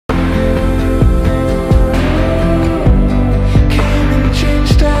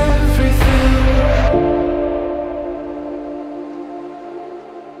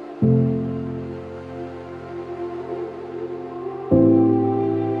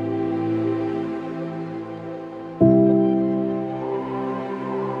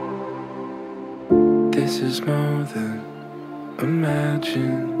is more than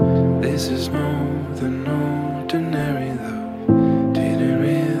imagine. This is more than ordinary love. Didn't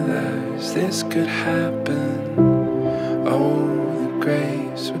realize this could happen. Oh, the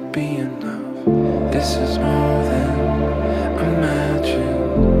grace would be enough. This is more than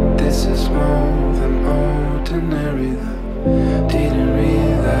imagine. This is more than ordinary love. Didn't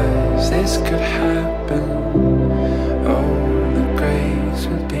realize this could happen. Oh, the grace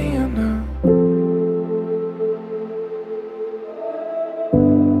would be enough.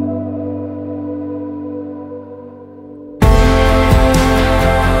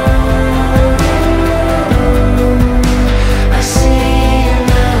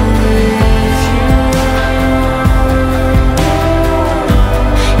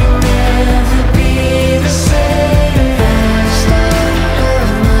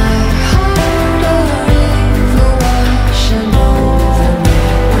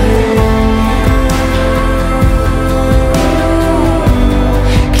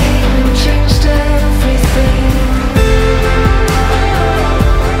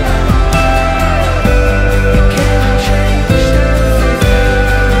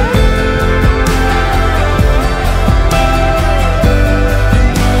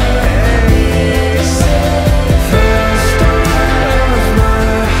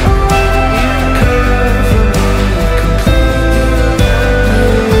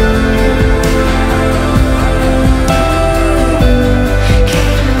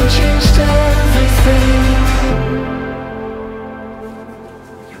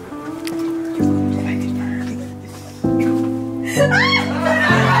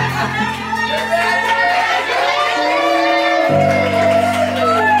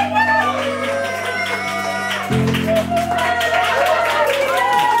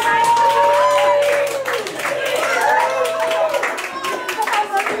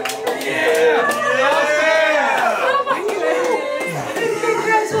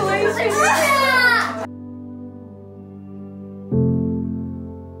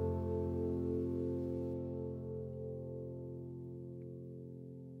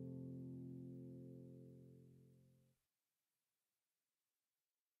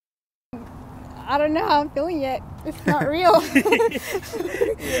 I don't know how I'm feeling yet. It's not real.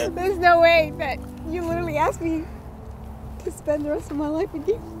 There's no way that you literally asked me to spend the rest of my life with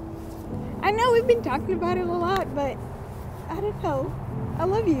you. I know we've been talking about it a lot, but I don't know. I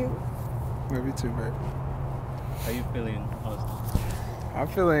love you. Love you too, babe. How you feeling, Austin? I'm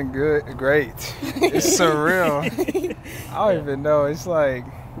feeling good, great. It's surreal. I don't even know. It's like,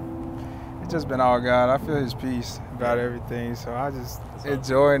 it's just been all God. I feel His peace about everything, so I just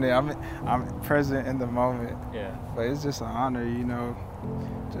enjoying it. I'm present in the moment. Yeah. But it's just an honor, you know,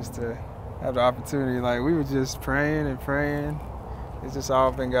 just to have the opportunity. Like, we were just praying and praying. It's just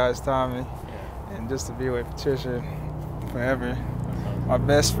all been God's timing. Yeah. And just to be with Patricia forever. My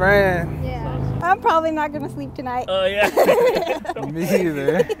best friend. Yeah. I'm probably not gonna sleep tonight. Oh yeah. Me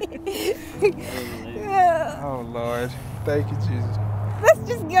either. Yeah. Oh Lord. Thank you, Jesus. Let's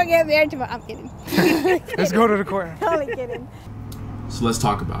just go get married tomorrow. I'm kidding. Let's go to the court. Totally kidding. So let's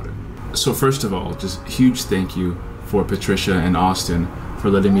talk about it. So first of all, just huge thank you for Patricia and Austin for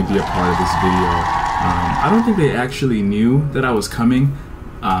letting me be a part of this video. I don't think they actually knew that I was coming.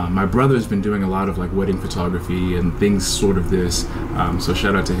 My brother's been doing a lot of like wedding photography and things sort of this. So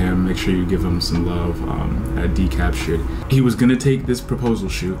shout out to him. Make sure you give him some love at Decaptured. He was gonna take this proposal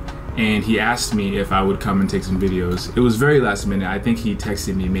shoot and he asked me if I would come and take some videos. It was very last minute. I think he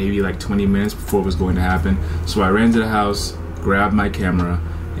texted me maybe like 20 minutes before it was going to happen. So I ran to the house, grabbed my camera,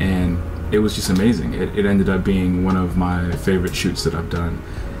 and it was just amazing. It ended up being one of my favorite shoots that I've done.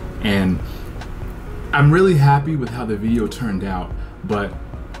 And I'm really happy with how the video turned out, but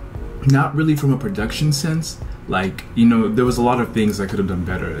not really from a production sense. Like, you know, there was a lot of things I could have done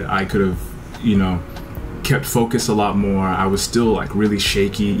better. I could have, you know, kept focus a lot more. I was still like really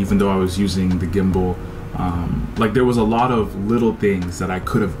shaky even though I was using the gimbal. Like there was a lot of little things that I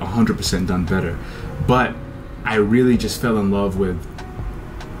could have 100% done better. But I really just fell in love with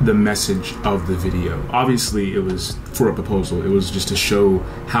the message of the video. Obviously it was for a proposal. It was just to show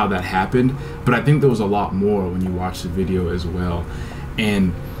how that happened. But I think there was a lot more when you watch the video as well.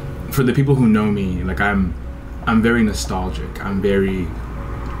 And for the people who know me, like I'm very nostalgic. I'm very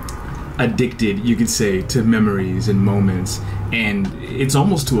addicted, you could say, to memories and moments, and it's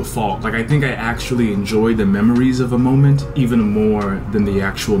almost to a fault. Like I think I actually enjoy the memories of a moment even more than the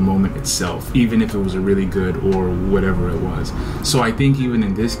actual moment itself, even if it was a really good or whatever it was. So I think even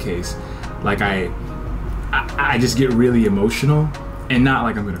in this case, like I just get really emotional, and not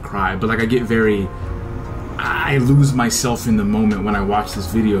like I'm gonna cry, but like I lose myself in the moment when I watch this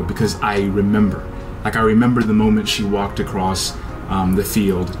video because I remember. Like, I remember the moment she walked across the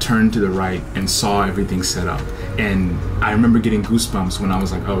field, turned to the right, and saw everything set up. And I remember getting goosebumps when I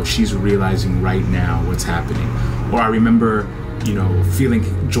was like, oh, she's realizing right now what's happening. Or I remember, you know,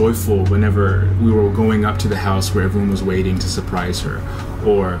 feeling joyful whenever we were going up to the house where everyone was waiting to surprise her.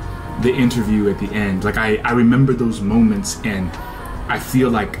 Or the interview at the end. Like, I remember those moments, and I feel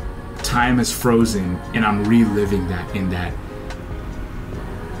like time has frozen, and I'm reliving that in that.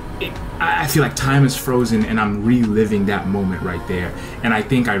 I feel like time is frozen, and I'm reliving that moment right there. And I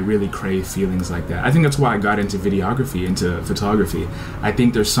think I really crave feelings like that. I think that's why I got into videography, into photography. I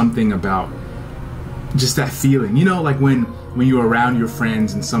think there's something about just that feeling, you know, like when you're around your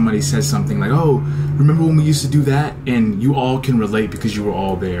friends and somebody says something like, oh, remember when we used to do that? And you all can relate because you were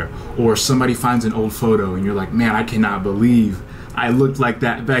all there. Or somebody finds an old photo and you're like, man, I cannot believe I looked like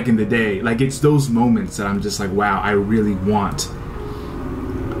that back in the day. Like, it's those moments that I'm just like, wow, I really want.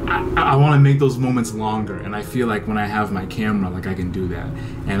 I want to make those moments longer, and I feel like when I have my camera, like, I can do that.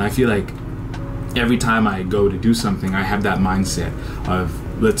 And I feel like every time I go to do something, I have that mindset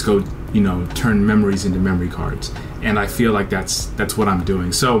of, let's go, you know, turn memories into memory cards. And I feel like that's what I'm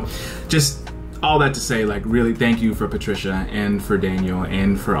doing. So just all that to say, like, really thank you for Patricia and for Daniel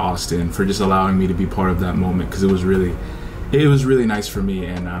and for Austin for just allowing me to be part of that moment, because it was really nice for me,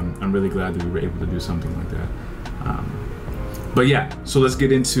 and I'm really glad that we were able to do something like that. But yeah, so let's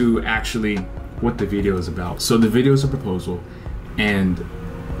get into actually what the video is about. So the video is a proposal, and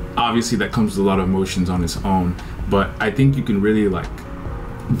obviously that comes with a lot of emotions on its own, but I think you can really, like,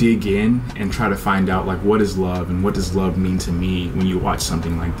 dig in and try to find out, like, what is love and what does love mean to me when you watch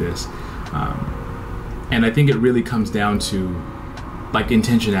something like this. And I think it really comes down to, like,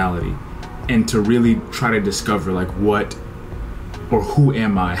 intentionality, and to really try to discover, like, what or who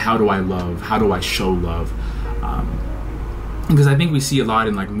am I, how do I love, how do I show love. Because I think we see a lot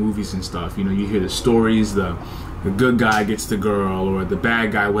in, like, movies and stuff, you know, you hear the stories, the good guy gets the girl, or the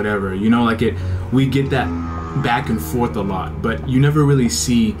bad guy, whatever, you know, like, we get that back and forth a lot, but you never really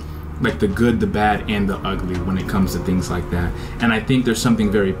see, like, the good, the bad, and the ugly when it comes to things like that. And I think there's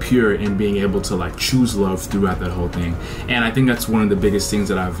something very pure in being able to, like, choose love throughout that whole thing. And I think that's one of the biggest things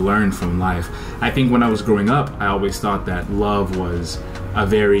that I've learned from life. I think when I was growing up, I always thought that love was a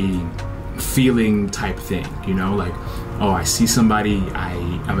very feeling type thing, you know, like, oh, I see somebody,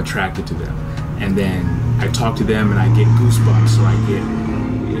 I'm attracted to them, and then I talk to them and I get goosebumps, or I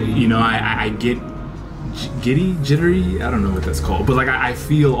get, you know, I get giddy, jittery, I don't know what that's called, but, like, I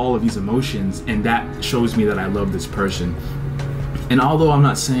feel all of these emotions, and that shows me that I love this person. And although I'm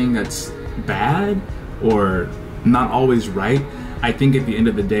not saying that's bad or not always right, I think at the end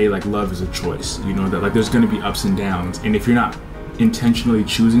of the day, like, love is a choice, you know, that, like, there's going to be ups and downs, and if you're not intentionally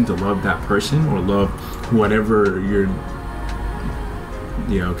choosing to love that person, or love whatever you're,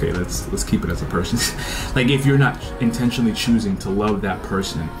 yeah, okay, let's keep it as a person. Like, if you're not intentionally choosing to love that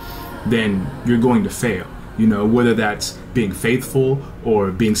person, then you're going to fail, you know, whether that's being faithful,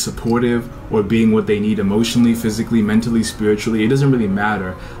 or being supportive, or being what they need emotionally, physically, mentally, spiritually. It doesn't really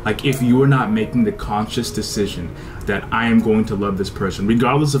matter. Like, if you're not making the conscious decision that I am going to love this person,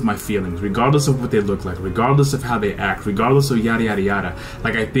 regardless of my feelings, regardless of what they look like, regardless of how they act, regardless of yada yada yada,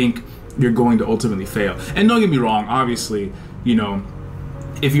 like, I think you're going to ultimately fail. And don't get me wrong, obviously, you know,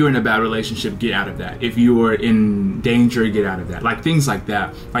 if you're in a bad relationship, get out of that. If you are in danger, get out of that. Like, things like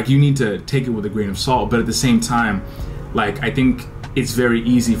that. Like, you need to take it with a grain of salt. But at the same time, like, I think it's very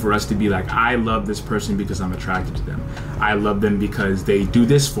easy for us to be like, I love this person because I'm attracted to them. I love them because they do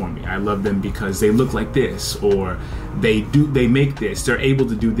this for me. I love them because they look like this, or they make this, they're able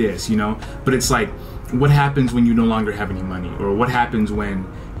to do this, you know? But it's like, what happens when you no longer have any money? Or what happens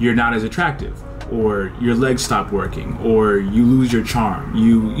when you're not as attractive? Or your legs stop working, or you lose your charm.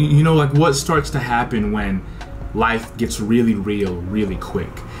 You know, like, what starts to happen when life gets really real really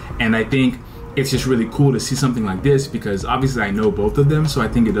quick. And I think it's just really cool to see something like this, because obviously I know both of them, so I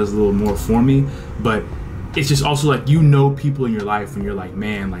think it does a little more for me. But it's just also like, you know, people in your life and you're like,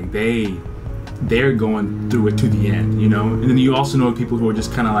 man, like, they're going through it to the end, you know? And then you also know people who are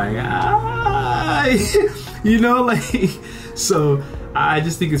just kind of like, you know, like, so I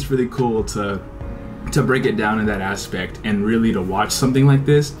just think it's really cool to break it down in that aspect, and really to watch something like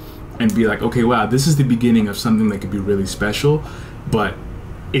this and be like, okay, wow, this is the beginning of something that could be really special, but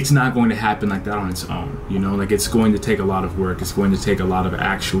it's not going to happen like that on its own, you know? Like, it's going to take a lot of work. It's going to take a lot of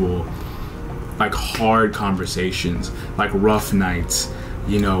actual, like, hard conversations, like rough nights,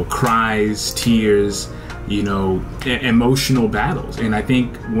 you know, cries, tears, you know, emotional battles. And I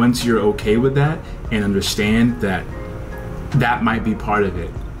think once you're okay with that and understand that that might be part of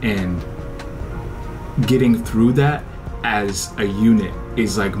it, and getting through that as a unit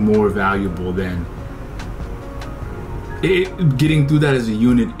is, like, more valuable than getting through that as a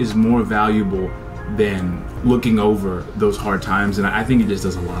unit is more valuable than looking over those hard times, and I think it just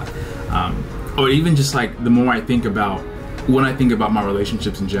does a lot. Or even just like the more I think about, when I think about my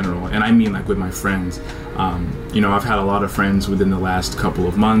relationships in general, and I mean like with my friends, you know, I've had a lot of friends within the last couple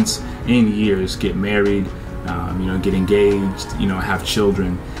of months and years get married, you know, get engaged, you know, have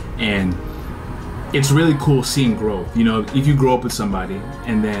children, and it's really cool seeing growth. You know, if you grow up with somebody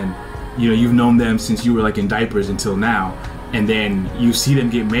and then, you know, you've known them since you were like in diapers until now, and then you see them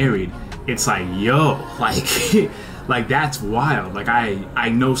get married, it's like, yo, like like that's wild. Like I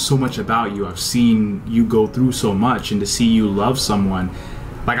know so much about you. I've seen you go through so much, and to see you love someone,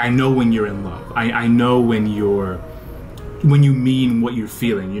 like I know when you're in love. I know when you mean what you're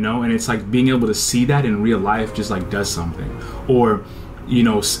feeling, you know? And it's like being able to see that in real life just like does something. Or, you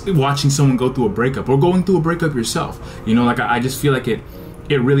know, watching someone go through a breakup, or going through a breakup yourself, you know, like I just feel like it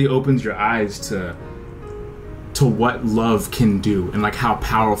really opens your eyes to what love can do and like how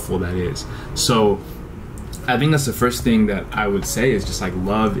powerful that is. So I think that's the first thing that I would say, is just like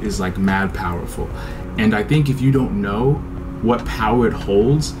love is like mad powerful. And I think if you don't know what power it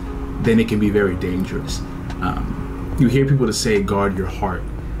holds, then it can be very dangerous. You hear people to say guard your heart,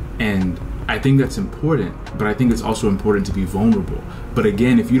 and I think that's important, but I think it's also important to be vulnerable. But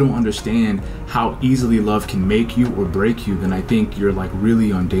again, if you don't understand how easily love can make you or break you, then I think you're like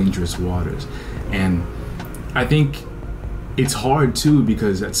really on dangerous waters. And I think it's hard too,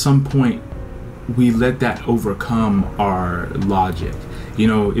 because at some point we let that overcome our logic. You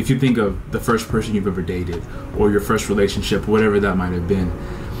know, if you think of the first person you've ever dated, or your first relationship, whatever that might have been,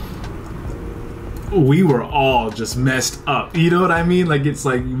 we were all just messed up. You know what I mean? Like, it's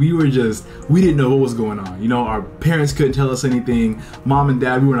like we didn't know what was going on. You know, our parents couldn't tell us anything. Mom and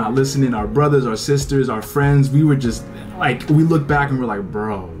dad, we were not listening. Our brothers, our sisters, our friends, we were just like, we look back and we're like,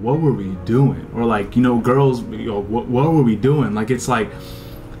 bro, what were we doing? Or like, you know, girls, you know, what were we doing? Like, it's like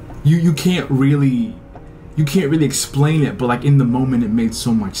you can't really explain it, but like in the moment it made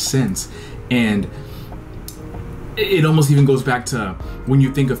so much sense. And it almost even goes back to when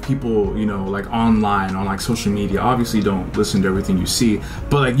you think of people, you know, like online, on like social media. Obviously don't listen to everything you see,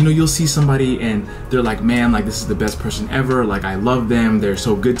 but like, you know, you'll see somebody and they're like, man, like this is the best person ever, like I love them, they're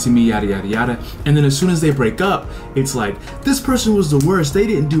so good to me, yada yada yada. And then as soon as they break up, it's like, this person was the worst, they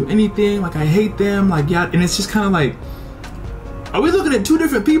didn't do anything, like I hate them, like yeah. And it's just kind of like, are we looking at two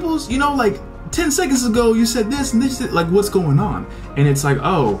different peoples? You know, like 10 seconds ago you said this and this, like what's going on? And it's like,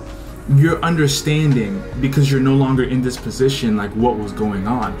 oh, you're understanding because you're no longer in this position, like what was going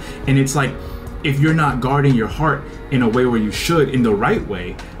on. And it's like, if you're not guarding your heart in a way where you should, in the right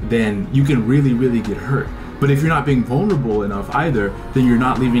way, then you can really, really get hurt. But if you're not being vulnerable enough either, then you're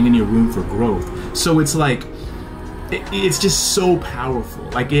not leaving any room for growth. So it's like, it's just so powerful.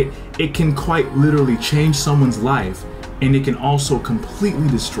 Like it can quite literally change someone's life, and it can also completely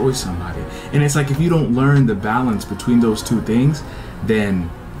destroy somebody. And it's like, if you don't learn the balance between those two things, then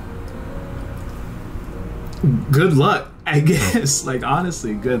good luck, I guess. Like,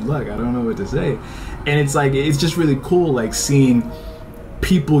 honestly, good luck. I don't know what to say. And it's like, it's just really cool, like seeing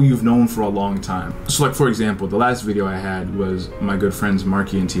people you've known for a long time. So like, for example, the last video I had was my good friends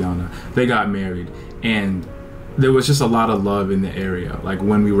Marky and Tiana. They got married, and there was just a lot of love in the area. Like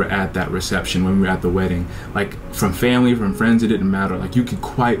when we were at that reception, when we were at the wedding, like from family, from friends, it didn't matter. Like you could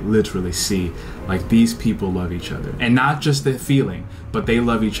quite literally see, like these people love each other. And not just the feeling, but they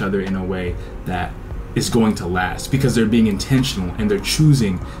love each other in a way that is going to last, because they're being intentional and they're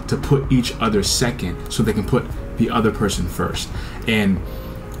choosing to put each other second so they can put the other person first. And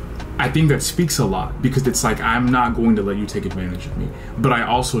I think that speaks a lot, because it's like, I'm not going to let you take advantage of me, but I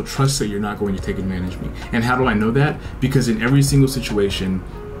also trust that you're not going to take advantage of me. And how do I know that? Because in every single situation,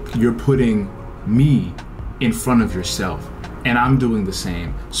 you're putting me in front of yourself, and I'm doing the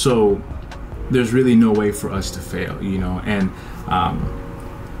same. So there's really no way for us to fail, you know. And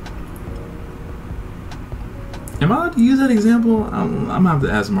am I allowed to use that example? I'm gonna have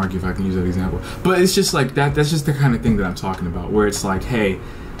to ask Marky if I can use that example. But it's just like that. That's just the kind of thing that I'm talking about, where it's like, hey,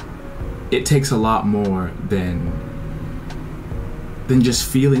 it takes a lot more than just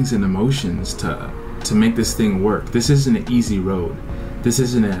feelings and emotions to make this thing work. This isn't an easy road. This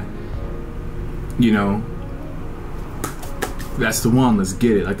isn't a, you know, that's the one, let's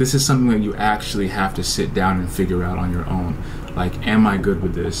get it. Like, this is something that you actually have to sit down and figure out on your own. Like, am I good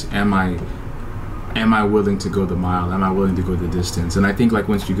with this? Am I willing to go the mile? Am I willing to go the distance? And I think like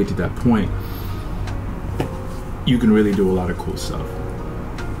once you get to that point, you can really do a lot of cool stuff.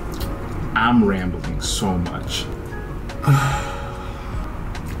 I'm rambling so much.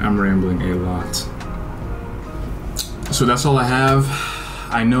 I'm rambling a lot. So that's all I have.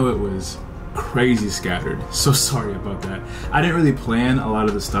 I know it was crazy scattered. So sorry about that. I didn't really plan a lot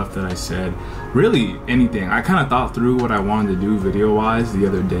of the stuff that I said, really anything. I kind of thought through what I wanted to do video wise the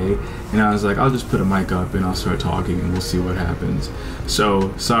other day, and I was like, I'll just put a mic up and I'll start talking and we'll see what happens.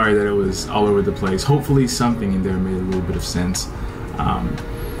 So sorry that it was all over the place. Hopefully something in there made a little bit of sense.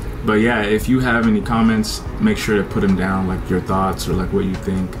 But yeah, if you have any comments, make sure to put them down, like your thoughts or like what you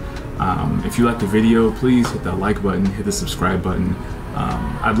think. If you like the video, please hit that like button, hit the subscribe button.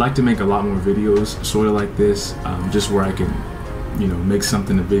 I'd like to make a lot more videos sort of like this, just where I can, you know, make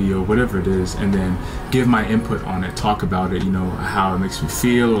something a video, whatever it is, and then give my input on it, talk about it, you know, how it makes me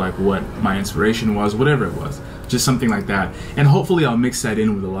feel, like what my inspiration was, whatever it was, just something like that. And hopefully I'll mix that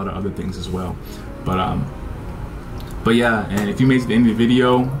in with a lot of other things as well. But yeah, and if you made it to the end of the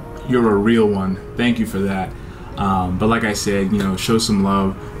video, you're a real one. Thank you for that. But like I said, you know, show some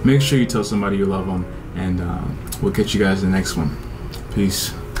love. Make sure you tell somebody you love them, and we'll catch you guys in the next one.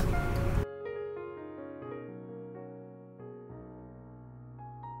 Peace.